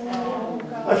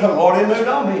 Let the Lord had moved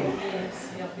on me.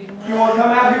 You want to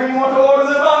come out here and you want the Lord to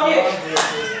move on you?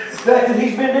 That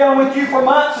He's been dealing with you for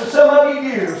months and some of you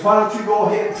years. Why don't you go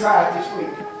ahead and try it this week?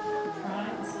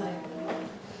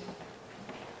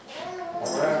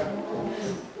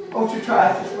 Won't you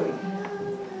try it this week?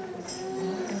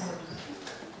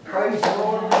 Praise the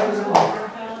Lord, praise the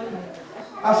Lord.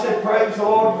 I said, praise the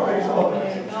Lord, praise the Lord.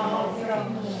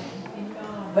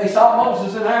 They saw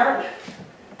Moses and Aaron.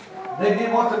 They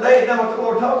did what they had done what the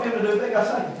Lord told them to do. They got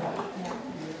sanctified.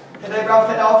 And they brought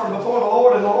that offering before the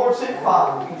Lord, and the Lord sent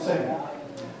fire. You see.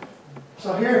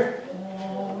 So here,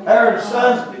 Aaron's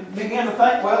sons began to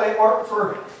think, well, it worked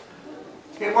for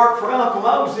Uncle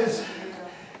Moses.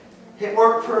 It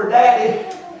worked for Daddy.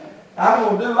 I'm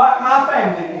going to do like my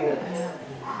family did.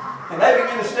 And they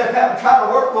began to step out and try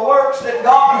to work the works that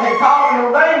God had called and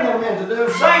ordained them in to do,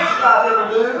 sanctified them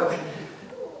to do.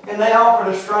 And they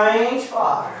offered a strange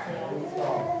fire.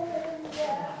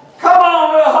 Come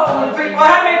on, little holy people.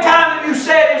 How many times have you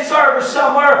sat in service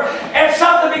somewhere and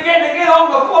something began to get on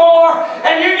the floor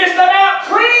and you just about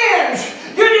cringe?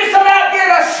 You just about get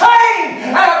ashamed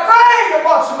and afraid of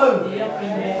what's moving.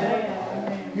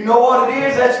 You know what it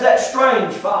is? That's that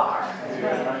strange fire.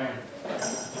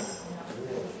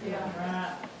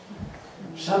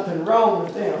 Something wrong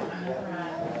with them.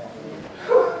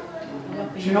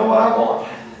 But you know what I want?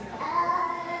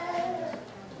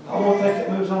 I want that that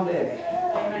moves on Debbie.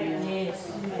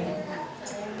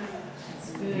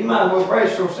 You might as well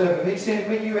brace yourself. If He sends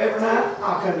me you every night,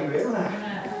 I'll come to you every night.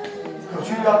 Because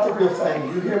you got the real thing.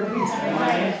 You hear me?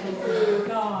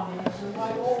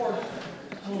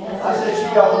 I said she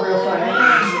got the real thing.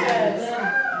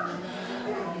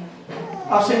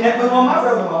 I've seen that move on my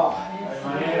brother-in-law.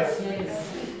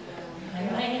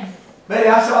 Betty, I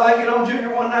saw that get on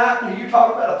Junior one night, and you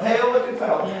talk about a pale-looking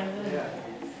fellow.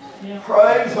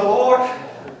 Praise the Lord.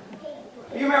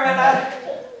 You remember that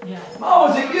night? Mom,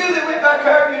 was it you that went back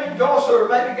there and Joyce or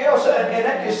maybe Gail said, and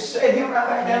that just set him right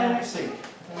back down in his seat?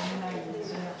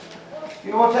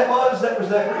 You know what that was? That was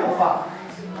that real fire.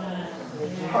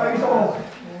 Praise the Lord.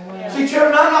 See,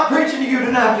 children, I'm not preaching to you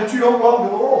tonight that you don't belong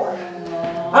to the Lord.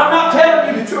 I'm not telling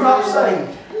you that you're not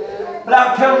saved. But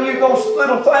I'm telling you those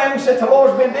little things that the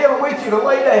Lord's been dealing with you to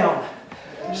lay down.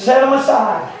 Set them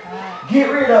aside.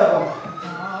 Get rid of them.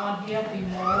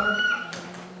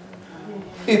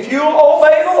 If you'll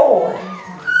obey the Lord,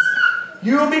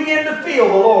 you'll begin to feel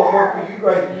the Lord work with you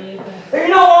greatly. And you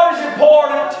know what is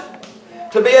important?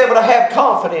 To be able to have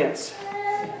confidence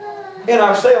in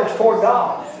ourselves toward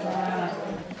God.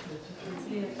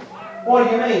 What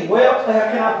do you mean? Well,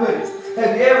 how can I put it?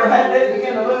 Have you ever had that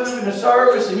begin to move in the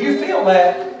service and you feel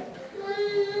that?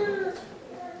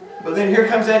 But then here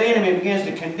comes that enemy and begins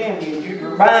to condemn you. It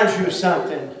reminds you of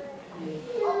something.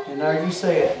 And there you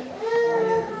say it.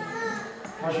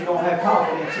 Because you don't have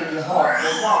confidence in your heart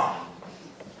with God.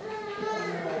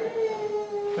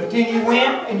 But then you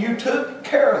went and you took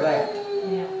care of that.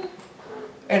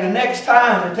 And the next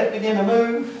time that began to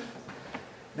move,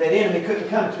 that enemy couldn't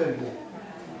come to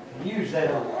you. Use that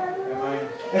on.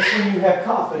 That's when you have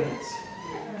confidence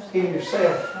in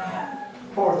yourself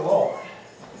for the Lord.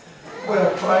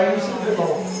 Well, praise the good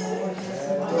Lord.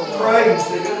 Well, praise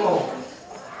the good Lord.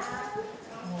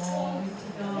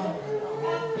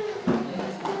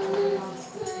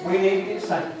 We need to get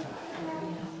sanctified.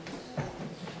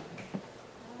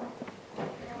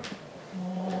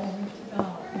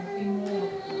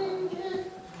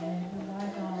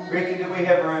 Ricky, do we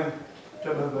have room to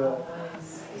move up?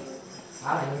 I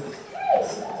do.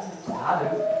 I do.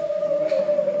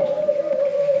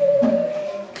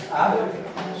 I do.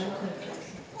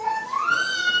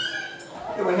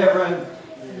 Do we have room?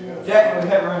 Jack, do we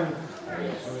have room?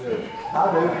 I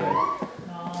do.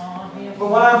 But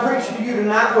what I'm preaching to you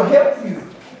tonight will help you.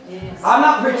 I'm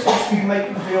not preaching to you to make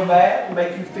you feel bad,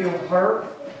 make you feel hurt.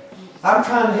 I'm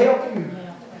trying to help you.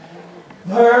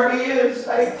 There is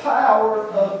a power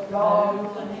of God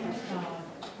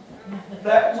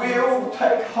that will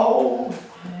take hold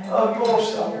of your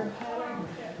soul.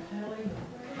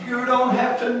 You don't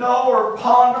have to know or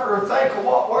ponder or think of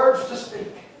what words to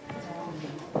speak.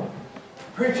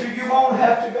 Preacher, you won't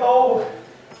have to go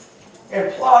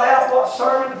and plot out what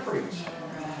sermon to preach.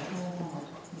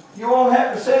 You won't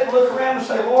have to sit and look around and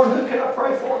say, Lord, who can I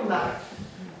pray for tonight?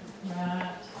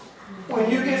 When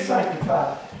you get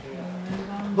sanctified,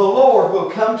 the Lord will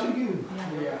come to you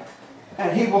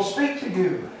And He will speak to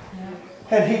you.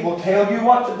 And He will tell you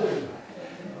what to do.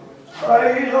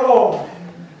 Praise the Lord.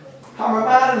 I'm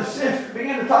reminded of the sister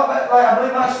began to talk about, like I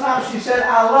believe last night, she said,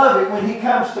 I love it when He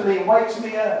comes to me and wakes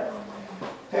me up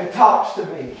and talks to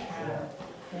me.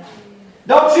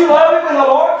 Don't you love it when the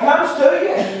Lord comes to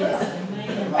you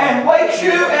and wakes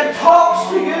you and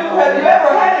talks to you? Have you ever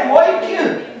had Him wake you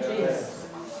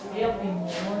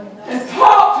and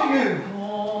talk to you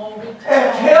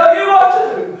and tell you what to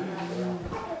do?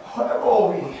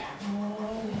 Glory.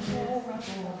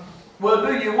 Well,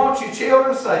 do you want your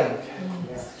children saved?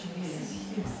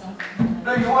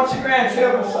 Do you want your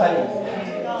grandchildren saved?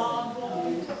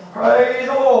 Praise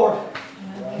the Lord.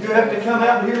 You have to come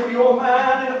out here with your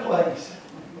mind in a place.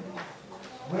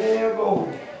 Well,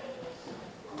 glory.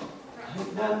 I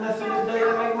ain't done nothing today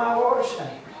to make my water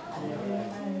shame.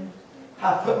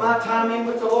 I put my time in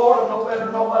with the Lord. I'm no better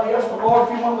than nobody else. But Lord,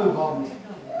 if you want to move on me,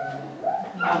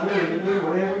 I'm willing to do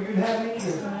whatever you'd have me to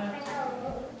do.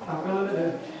 I'm willing to do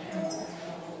it.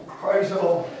 Praise the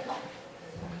Lord.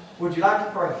 Would you like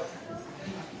to pray?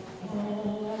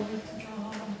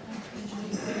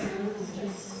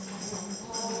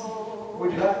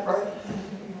 Would you like to pray?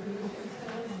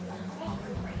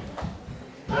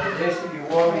 Jesse, you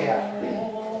wore me out.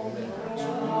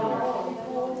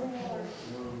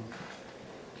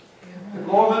 The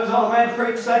Lord moves on a man to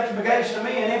preach sanctification to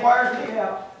me, and He wears me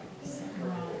out.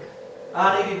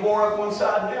 I needed more up one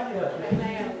side and down the other.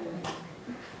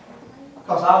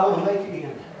 Because I want to make it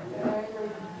in.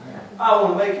 I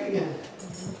want to make it in.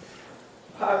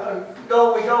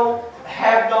 We go,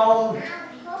 have gone,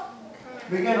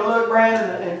 begin to look around,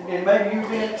 and maybe you've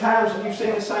been at times and you've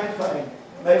seen the same thing.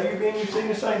 Maybe you've seen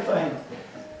the same thing.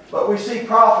 But we see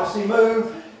prophecy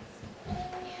move,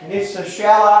 and it's so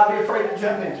shallow I'd be afraid to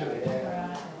jump into it.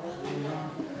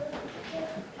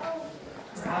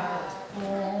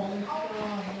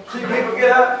 See people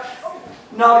get up,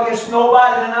 not against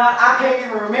nobody tonight. I can't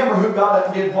even remember who got up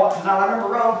and did what tonight. I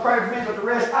remember Ron prayed for me, but the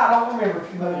rest I don't remember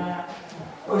if you moved.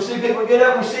 But we see people get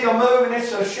up, we see them move, and it's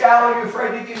so shallow you're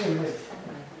afraid to get in with it.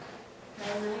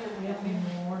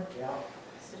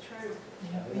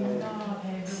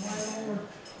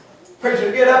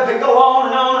 Preachers get up and go on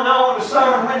and on and on with the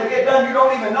sermon. When they get done, you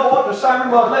don't even know what the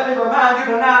sermon was. Let me remind you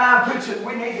tonight, I'm preaching,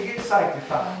 we need to get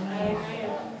sanctified.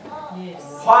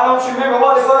 Why don't you remember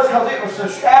what it was? Because it was so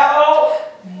shallow.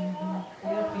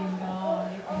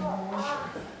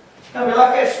 It'll be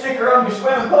like that sticker on your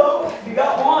swimming pool. If you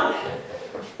got one,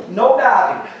 no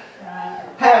diving.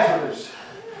 Hazardous.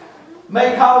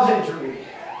 May cause injury.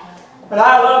 But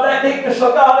I love that deepness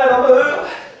of God that'll move.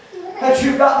 That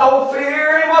you've got no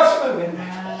fear in what's moving.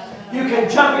 You can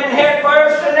jump in head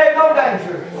first and there's no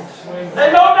danger.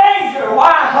 There's no danger.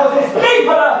 Why? Because it's deep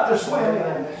enough to swim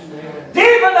in.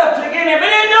 Deep enough to get in. But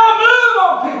it don't move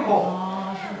on people.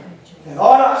 And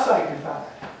all not sanctified.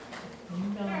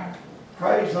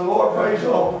 Praise the Lord. Praise the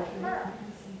Lord.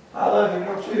 I love Him,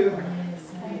 don't you?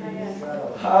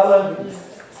 I love Him.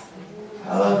 I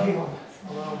love Him.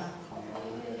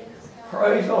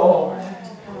 Praise the Lord.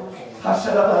 I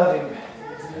said I love Him.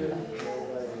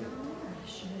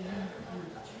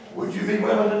 Would you be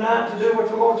willing tonight to do what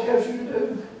the Lord tells you to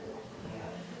do?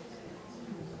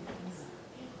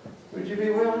 Would you be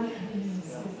willing?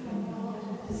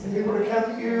 If He were to come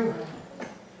to you,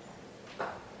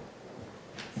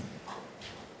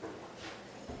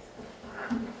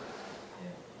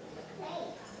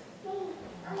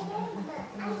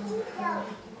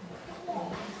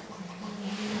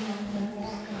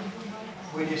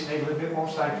 we just need a little bit more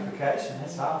sanctification,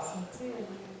 that's all.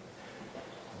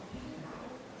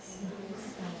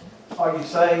 Are you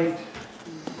saved?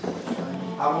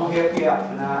 I'm going to help you out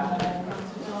tonight.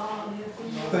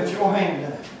 Put your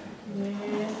hand up.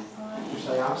 You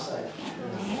say, I'm saved.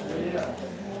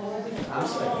 I'm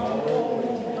saved.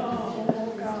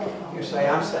 You say,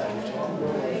 I'm saved.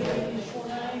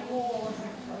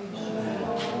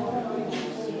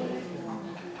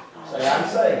 Say, I'm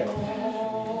saved.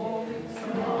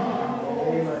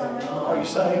 Are you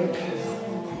saved?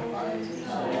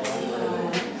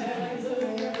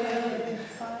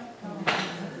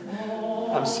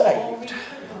 I'm saved.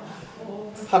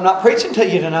 I'm not preaching to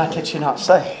you tonight that you're not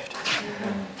saved.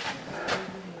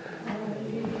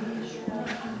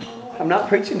 I'm not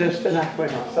preaching to us tonight we're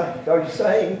not saved. Are you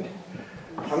saved?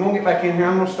 I'm going to get back in here.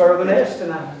 I'm going to stir the nest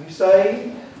tonight. Are you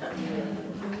saved?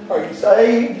 Are you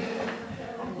saved?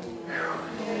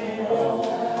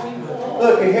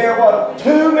 Look at here, what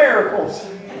 2 miracles.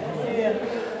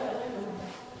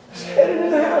 Sitting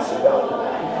in the house of God.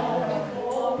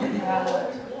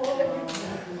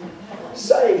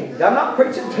 Saved. I'm not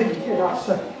preaching to you, you're not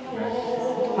saved.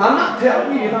 I'm not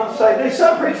telling you you're not saved. There's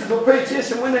some preachers will preach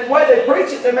this, and when the way they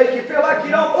preach it, they make you feel like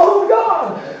you don't belong to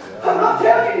God. I'm not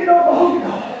telling you you don't belong to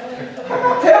God. I'm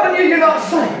not telling you you're not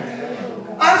saved.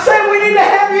 I'm saying we need to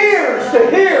have ears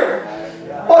to hear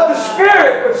what the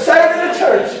Spirit would say to the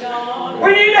church. We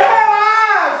need to have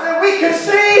eyes that we can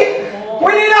see.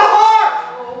 We need a heart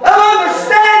of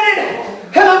understanding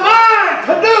and a mind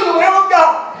to do the will of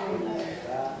God.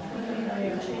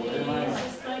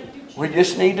 We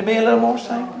just need to be a little more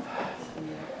sanctified.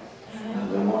 A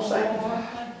little more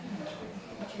sanctified.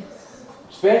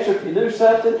 Spencer, if you do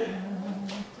something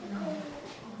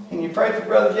and you pray for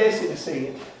Brother Jesse to see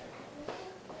it,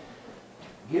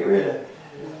 get rid of it.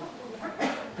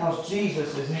 Because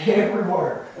Jesus is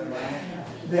everywhere.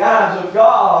 The eyes of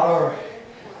God are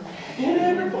in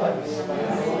every place.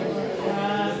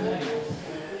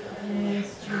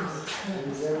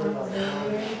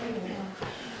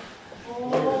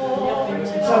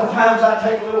 Sometimes I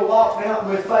take a little walk down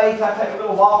with faith. I take a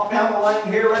little walk down the lane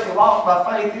here. Let me walk by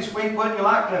faith this week. Wouldn't you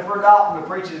like to for Dalton to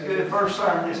preach his good first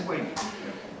sermon this week?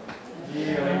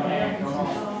 Yeah, amen. Come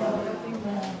on.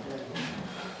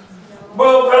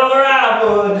 Well, brother, I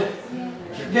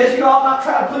would. Guess you ought not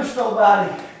try to push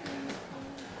nobody.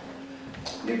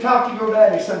 You talk to your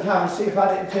daddy sometime and see if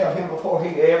I didn't tell him before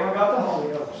he ever got the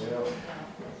Holy Ghost.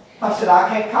 I said, I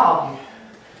can't call you.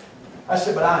 I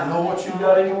said, but I know what you've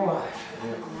done in your life.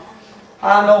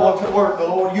 I know what the work the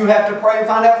Lord. You have to pray and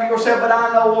find out for yourself, but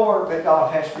I know the work that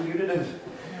God has for you to do.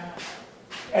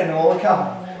 And the Lord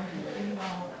called him.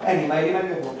 And He made him a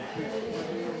good one.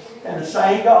 And the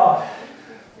same God.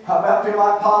 How about feeling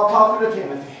like Paul talking to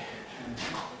Timothy?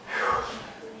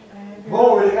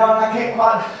 Glory to God. I can't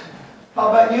quite talk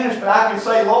about Eunice, but I can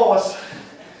say Lois.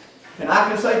 And I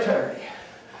can say Terry.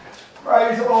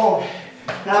 Praise the Lord.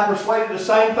 And I'm persuaded the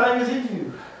same thing as in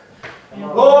you.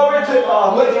 Glory to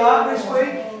God. Would you like this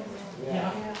week?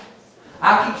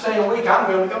 I keep saying a week. I'm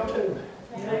willing to go too.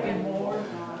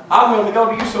 I'm willing to go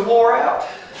to you some more out.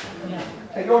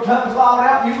 And your tongue's loud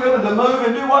out. You're willing to move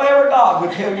and do whatever God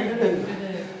would tell you to do.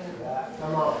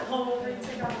 Come on.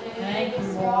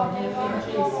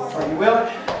 Are you willing?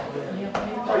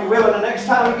 Are you willing the next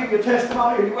time we give you a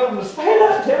testimony? Are you willing to stand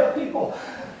up and tell people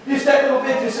just that little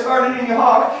bit that's burning in your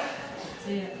heart?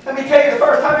 Let me tell you, the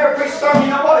first time I ever preached a sermon, you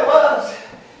know what it was?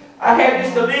 I had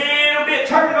just a little bit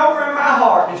turning over in my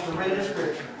heart just to read the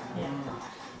Scripture.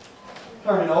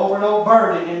 Turning over and over,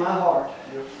 burning in my heart.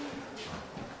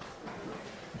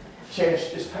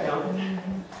 Chest just pounding.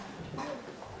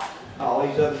 All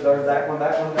these others are that one,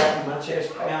 my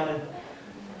chest pounding.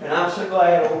 And I'm so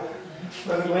glad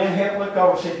Brother Glenn had to look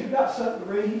over and said, you got something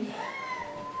to read?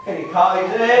 And he called, he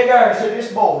said, hey, girl, said,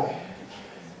 this boy.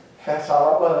 That's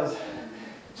all it was.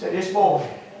 Said, this boy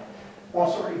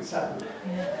wants to read something.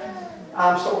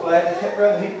 I'm so glad that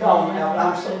brother, he's gone now, but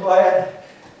I'm so glad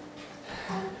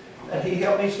that he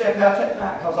helped me step out that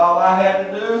night, because all I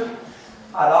had to do,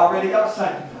 I'd already got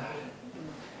sanctified.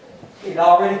 He'd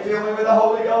already filled me with the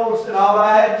Holy Ghost, and all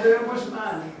I had to do was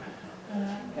mind Him.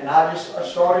 And I just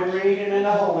started reading, and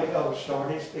the Holy Ghost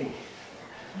started speaking.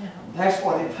 That's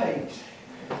what it takes.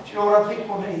 Do you know what our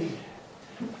people need?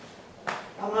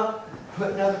 I'm not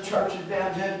putting other churches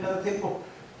down, judging other people.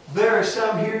 There are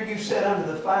some here you sit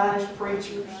under the finest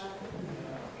preachers.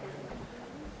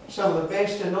 Some of the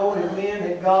best anointed men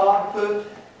that God put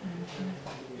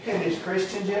in His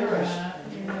Christian generation.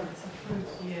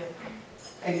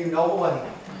 And you know the way.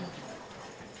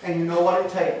 And you know what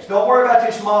it takes. Don't worry about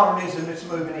this modernism that's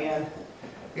moving in.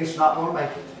 It's not going to make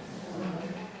it.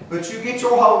 But you get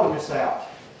your holiness out.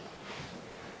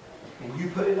 And you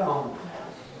put it on.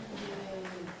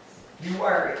 You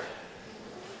wear it.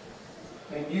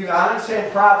 And I ain't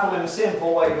saying prideful in a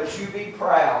sinful way, but you be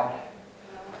proud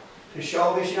to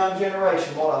show this young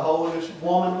generation what a holiness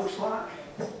woman looks like.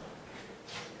 And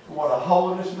what a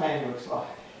holiness man looks like.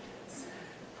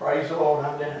 Praise the Lord,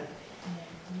 I'm done.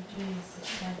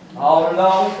 All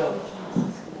along,